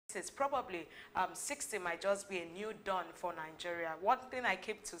probably 60 might just be a new dawn for Nigeria. One thing I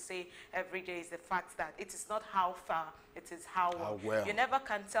keep to say every day is the fact that it is not how far, it is how well. You never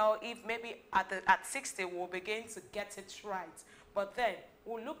can tell if maybe at 60 we'll begin to get it right. But then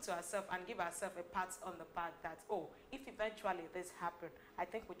we'll look to ourselves and give ourselves a pat on the back that, oh, if eventually this happened, I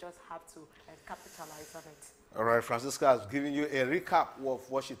think we just have to capitalize on it. All right, Francisca has given you a recap of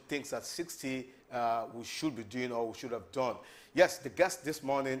what she thinks at 60 we should be doing or we should have done. Yes, the guest this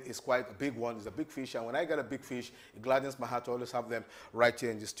morning is quite a big one. He's a big fish, and when I get a big fish, it gladdens my heart to always have them right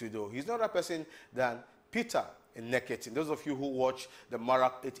here in the studio. He's not a person than Peter in Nieketien. Those of you who watch the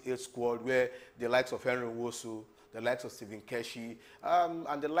Marak 88 squad, where the likes of Henry Nwobodo, the likes of Stephen Keshi,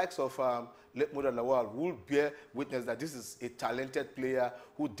 and the likes of Nwobodo Lawal will bear witness that this is a talented player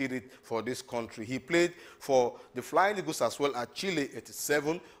who did it for this country. He played for the Flying Eagles as well at Chile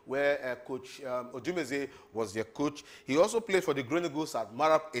 87, where Coach Odumeze was their coach. He also played for the Green Eagles at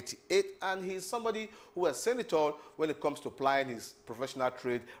Marab 88, and he's somebody who has seen it all when it comes to applying his professional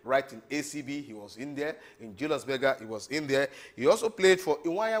trade. Right in ACB, he was in there. In Juliusberger, he was in there. He also played for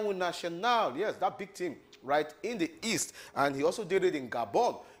Iwayamu National, yes, that big team, right in the East, and he also did it in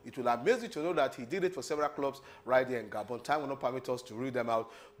Gabon. It will amaze you to know that he did it for several clubs right there in Gabon. Time will not permit us to read them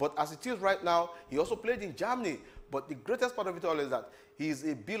out. But as it is right now, he also played in Germany. But the greatest part of it all is that he is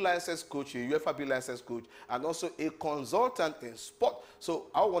a B-licensed coach, a UEFA B-licensed coach, and also a consultant in sport. So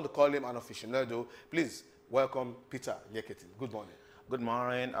I want to call him an aficionado. Please welcome Peter Nieketien. Good morning. Good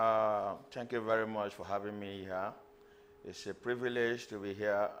morning. Thank you very much for having me here. It's a privilege to be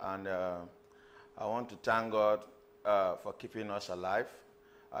here, and I want to thank God for keeping us alive,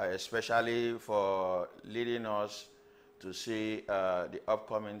 especially for leading us to see the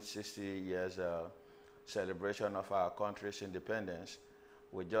upcoming 60 years celebration of our country's independence.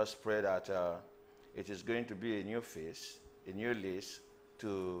 We just pray that it is going to be a new phase, a new list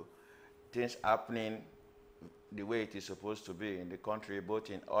to things happening the way it is supposed to be in the country, both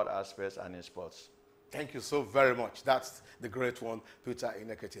in all aspects and in sports. Thank you so very much. That's the great one, Peter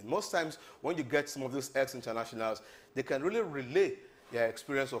Nieketien. Most times when you get some of these ex-internationals, they can really relay their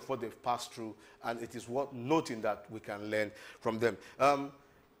experience of what they've passed through, and it is worth noting that we can learn from them.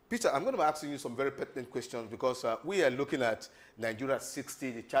 Peter, I'm going to be asking you some very pertinent questions because we are looking at Nigeria at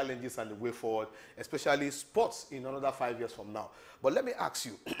 60, the challenges and the way forward, especially sports in another 5 years from now. But let me ask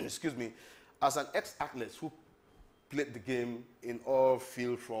you, excuse me, as an ex-athlete who played the game in all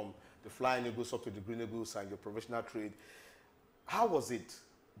fields from the Flying Eagles up to the Green Eagles and your professional trade, how was it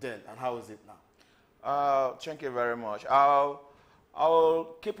then and how is it now? Thank you very much.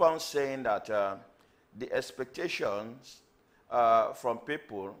 I'll keep on saying that the expectations from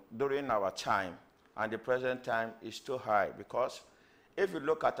people during our time and the present time is too high, because if you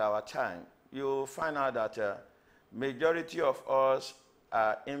look at our time, you'll find out that majority of us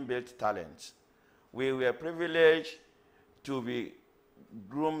are inbuilt talents. We were privileged to be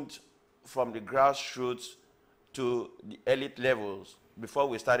groomed from the grassroots to the elite levels before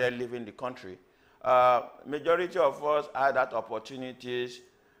we started leaving the country. Majority of us had that opportunities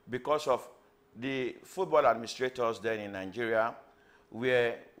because of the football administrators then in Nigeria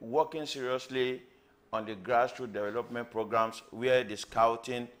were working seriously on the grassroots development programs where the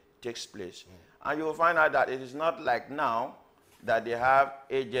scouting takes place. And you will find out that it is not like now that they have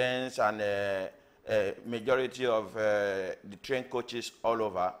agents and majority of the trained coaches all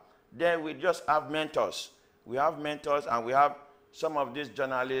over. Then we just have mentors. We have mentors, and we have some of these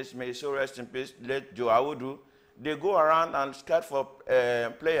journalists, may so rest in peace, late Joe Awudu. They go around and scout for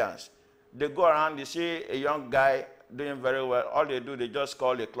players. They go around, they see a young guy doing very well. All they do, they just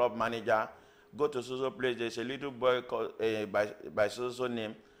call the club manager, go to so place, there's a little boy called, by so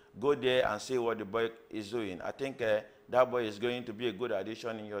name, go there and see what the boy is doing. I think that boy is going to be a good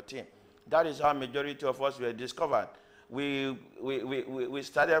addition in your team. That is how majority of us were discovered. We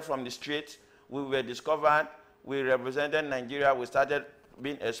started from the streets, we were discovered, we represented Nigeria, we started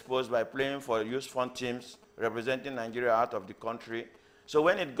being exposed by playing for youth fund teams, representing Nigeria out of the country. So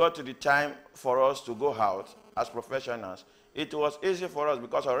when it got to the time for us to go out as professionals, it was easy for us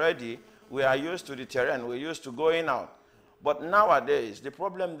because already we are used to the terrain, we're used to going out. But nowadays, the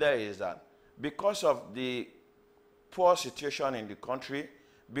problem there is that because of the poor situation in the country,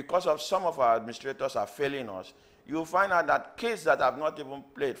 because of some of our administrators are failing us, you'll find out that kids that have not even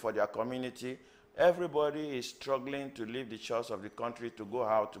played for their community, everybody is struggling to leave the shores of the country to go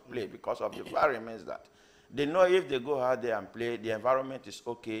out to play because of the environments that they know if they go out there and play, the environment is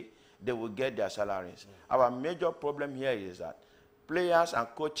okay, they will get their salaries. Our major problem here is that players and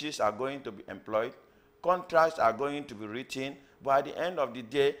coaches are going to be employed, contracts are going to be written, but at the end of the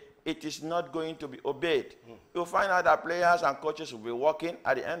day, it is not going to be obeyed. You'll find out that players and coaches will be working.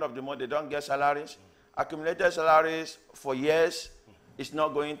 At the end of the month, they don't get salaries. Accumulated salaries for years is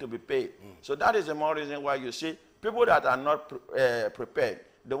not going to be paid. So that is the more reason why you see people that are not prepared,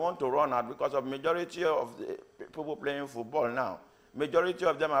 they want to run out because of majority of the people playing football now. Majority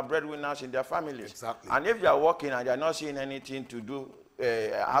of them are breadwinners in their families. Exactly. And if they are working and they are not seeing anything to do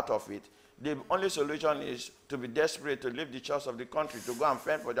out of it, the only solution is to be desperate to leave the chores of the country, to go and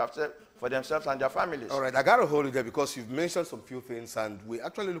fend for themselves and their families. All right, I got to hold you there because you've mentioned some few things, and we're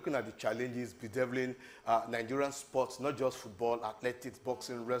actually looking at the challenges bedeviling Nigerian sports, not just football, athletics,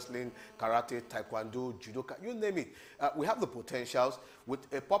 boxing, wrestling, karate, taekwondo, judoka, you name it. We have the potentials.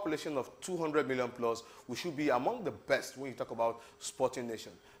 With a population of 200 million plus, we should be among the best when you talk about sporting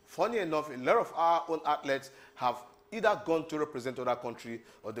nation. Funny enough, a lot of our own athletes have either gone to represent other country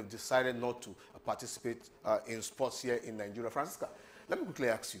or they've decided not to participate in sports here in Nigeria. Francisca, let me quickly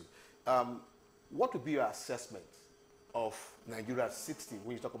ask you, what would be your assessment of Nigeria at 60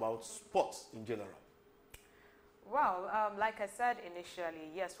 when you talk about sports in general? Well, like I said initially,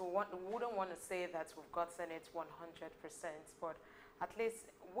 yes, we wouldn't want to say that we've gotten it 100%, but at least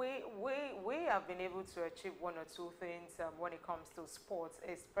we have been able to achieve one or two things when it comes to sports,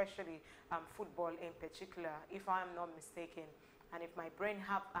 especially football in particular, if I'm not mistaken. And if my brain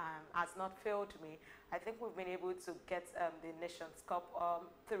has not failed me, I think we've been able to get the Nations Cup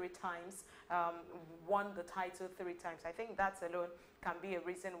 3 times, won the title 3 times. I think that alone can be a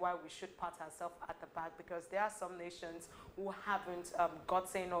reason why we should pat ourselves at the back, because there are some nations who haven't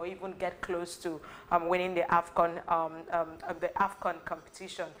gotten or even get close to winning the AFCON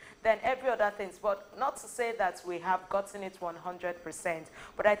competition. Then every other things, but not to say that we have gotten it 100%,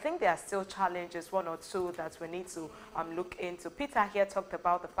 but I think there are still challenges, 1 or 2, that we need to look into. Peter here talked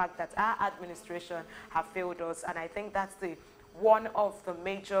about the fact that our administration have failed us, and I think that's one of the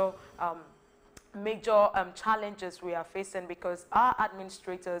major challenges we are facing, because our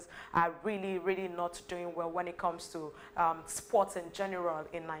administrators are really not doing well when it comes to sports in general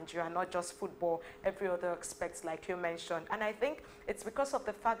in Nigeria, not just football, every other aspect like you mentioned. And I think it's because of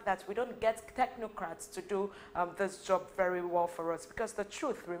the fact that we don't get technocrats to do this job very well for us, because the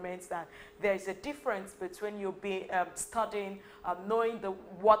truth remains that there is a difference between you studying, knowing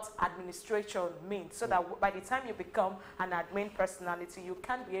what administration means, so that by the time you become an admin personality, you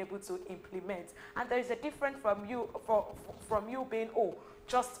can be able to implement. And there is a difference from you being,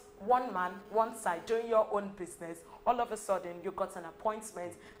 just one man, one side, doing your own business. All of a sudden, you got an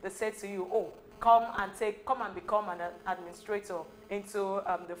appointment. They say to you, come and become an administrator into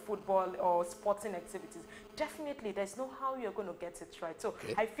the football or sporting activities. Definitely, there's no how you're going to get it right. So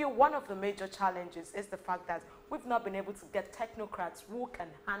okay. I feel one of the major challenges is the fact that we've not been able to get technocrats who can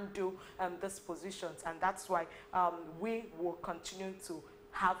handle these positions, and that's why we will continue to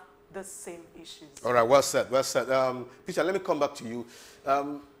have the same issues. All right, well said, well said. Peter, let me come back to you.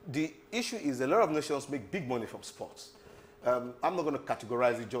 The issue is a lot of nations make big money from sports. I'm not going to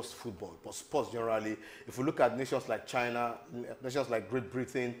categorize it just football, but sports generally. If we look at nations like China, nations like Great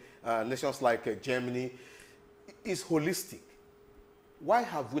Britain, nations like Germany, it's holistic. Why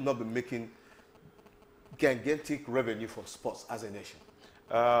have we not been making gigantic revenue from sports as a nation?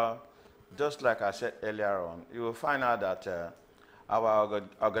 Just like I said earlier on, you will find out that our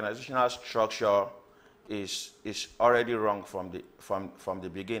organizational structure is already wrong from the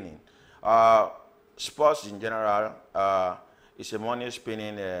beginning. Sports in general is a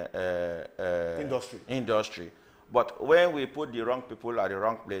money-spinning industry. But when we put the wrong people at the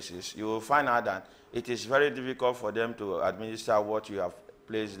wrong places, you will find out that it is very difficult for them to administer what you have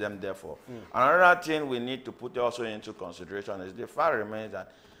placed them there for. Another thing we need to put also into consideration is the fact remains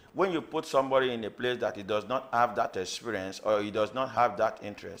that when you put somebody in a place that he does not have that experience or he does not have that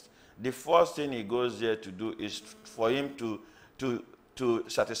interest, the first thing he goes there to do is for him to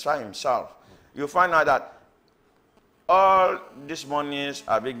satisfy himself. You find out that all these monies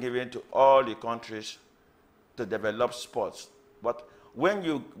are being given to all the countries to develop sports. But when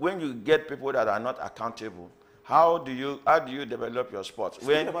you get people that are not accountable, how do you develop your sports?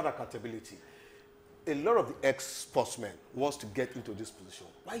 Speaking about accountability, a lot of the ex-sportsmen wants to get into this position.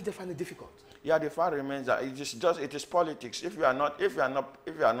 Why do they find it difficult? Yeah, the fact remains that it is politics. If you are not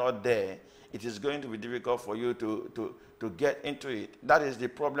there, it is going to be difficult for you to get into it. That is the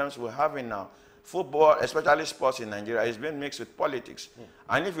problems we're having now. Football, especially sports in Nigeria, is being mixed with politics.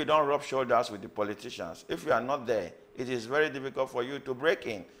 And if you don't rub shoulders with the politicians, if you are not there, it is very difficult for you to break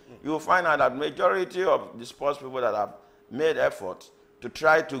in. You will find out that majority of the sports people that have made efforts to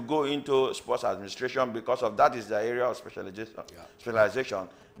try to go into sports administration because of that is the area of specialization.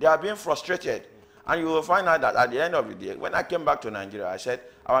 They are being frustrated. And you will find out that at the end of the day, when I came back to Nigeria, I said,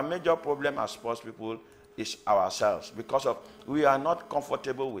 our major problem as sports people is ourselves, because of we are not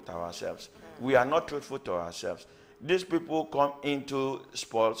comfortable with ourselves. We are not truthful to ourselves. These people come into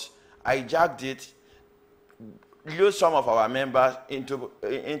sports, hijacked it, use some of our members into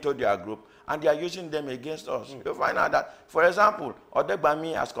their group, and they are using them against us. You'll find out that, for example,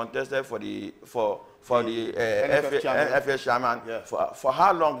 Odegbami has contested for the FA chairman for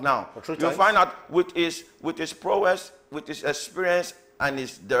how long now? You'll find out with his prowess, with his experience and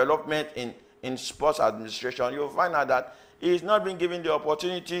his development in sports administration, you'll find out that he's not been given the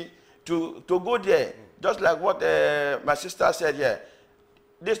opportunity to go there. Just like what my sister said here,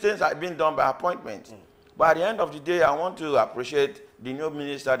 these things are being done by appointment. But at the end of the day, I want to appreciate the new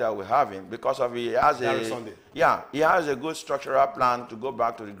minister that we're having, because of he has he has a good structural plan to go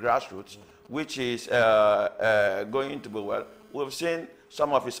back to the grassroots, which is going to be well. We've seen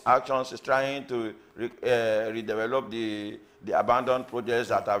some of his actions. He's trying to redevelop the abandoned projects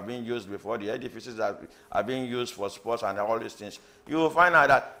that have been used before, the edifices that are being used for sports and all these things. You will find out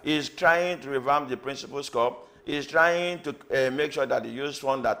that he's trying to revamp the Princewill scope. He's trying to make sure that the youth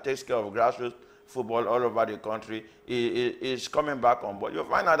fund that takes care of grassroots football all over the country is coming back on board. You'll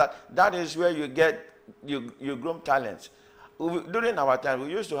find out that that is where you groom talents. During our time,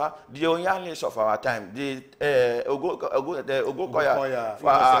 we used to have the Onyalis of our time, the Ogokoya for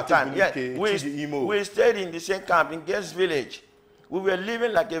our time. Yeah, we stayed in the same camp in Guest Village. We were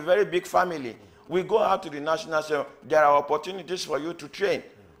living like a very big family. We go out to the national center. There are opportunities for you to train.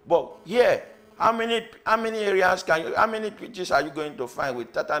 But here, how many areas how many pitches are you going to find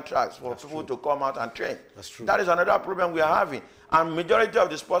with tartan tracks for people to come out and train? That's true. That is another problem we are having. And majority of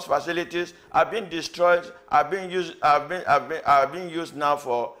the sports facilities are being destroyed, are being used now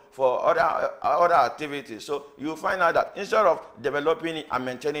for other activities. So you find out that instead of developing it and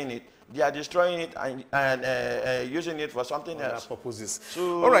maintaining it, they are destroying it and using it for something else. Purposes.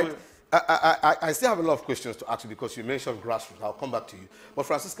 So, all right. I still have a lot of questions to ask you, because you mentioned grassroots. I'll come back to you. But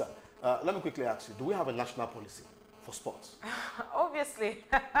Francisca, let me quickly ask you, do we have a national policy for sports? Obviously.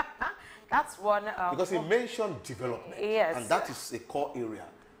 That's one. Because he mentioned development. Yes. And that is a core area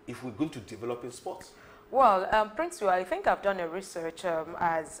if we're going to develop in sports. Well, Princewill, I think I've done a research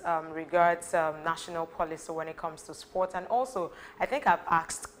as regards national policy when it comes to sport. And also, I think I've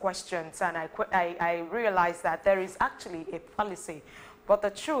asked questions, and I realized that there is actually a policy. But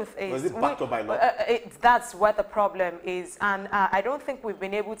the truth is, that's where the problem is. And I don't think we've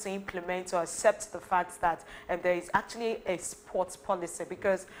been able to implement or accept the fact that there is actually a sports policy.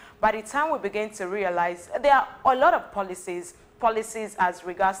 Because by the time we begin to realize, there are a lot of policies as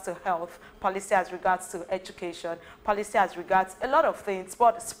regards to health, policy as regards to education, policy as regards a lot of things.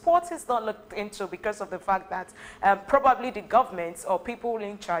 But sport is not looked into because of the fact that probably the governments or people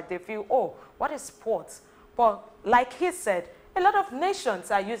in charge, they feel, oh, what is sports? But like he said, a lot of nations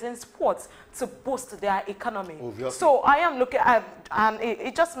are using sports to boost their economy. Obviously. So I am looking at, and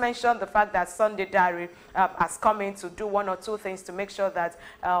it just mentioned the fact that Sunday Diary has come in to do one or two things to make sure that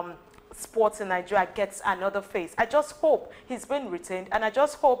sports in Nigeria gets another face. I just hope he's been retained, and I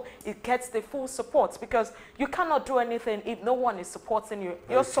just hope it gets the full support, because you cannot do anything if no one is supporting you.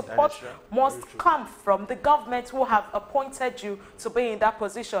 Your support must come from the government who have appointed you to be in that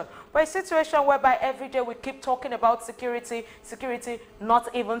position. But a situation whereby every day we keep talking about security,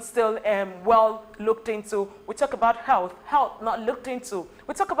 not even still well looked into. We talk about health not looked into.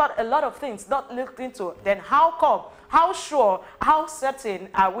 We talk about a lot of things not looked into. Then how come? How sure, how certain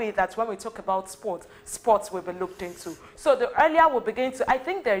are we that when we talk about sports will be looked into? So the earlier we begin to, I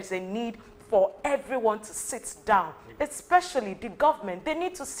think there is a need for everyone to sit down, especially the government. They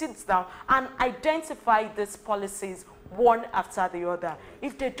need to sit down and identify these policies one after the other.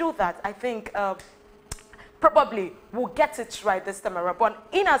 If they do that, I think probably we'll get it right this time around. But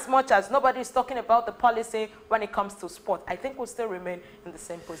in as much as nobody is talking about the policy when it comes to sport, I think we'll still remain in the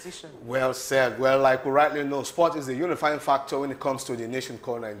same position. Well said. Well, like we rightly know, sport is a unifying factor when it comes to the nation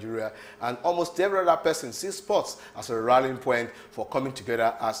called Nigeria. And almost every other person sees sports as a rallying point for coming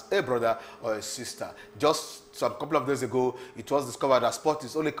together as a brother or a sister. Just a couple of days ago, it was discovered that sport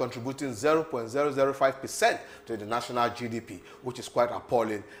is only contributing 0.005% to the national GDP, which is quite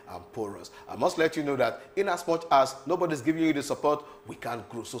appalling and porous. I must let you know that in as much as nobody's giving you the support, we can't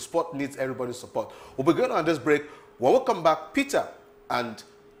grow. So sport needs everybody's support. We'll be going on this break. When we come back, Peter and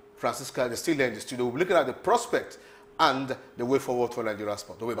Francisca, they're still there in the studio. We'll be looking at the prospect and the way forward for Nigeria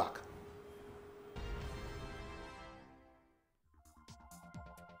sport. We'll be back.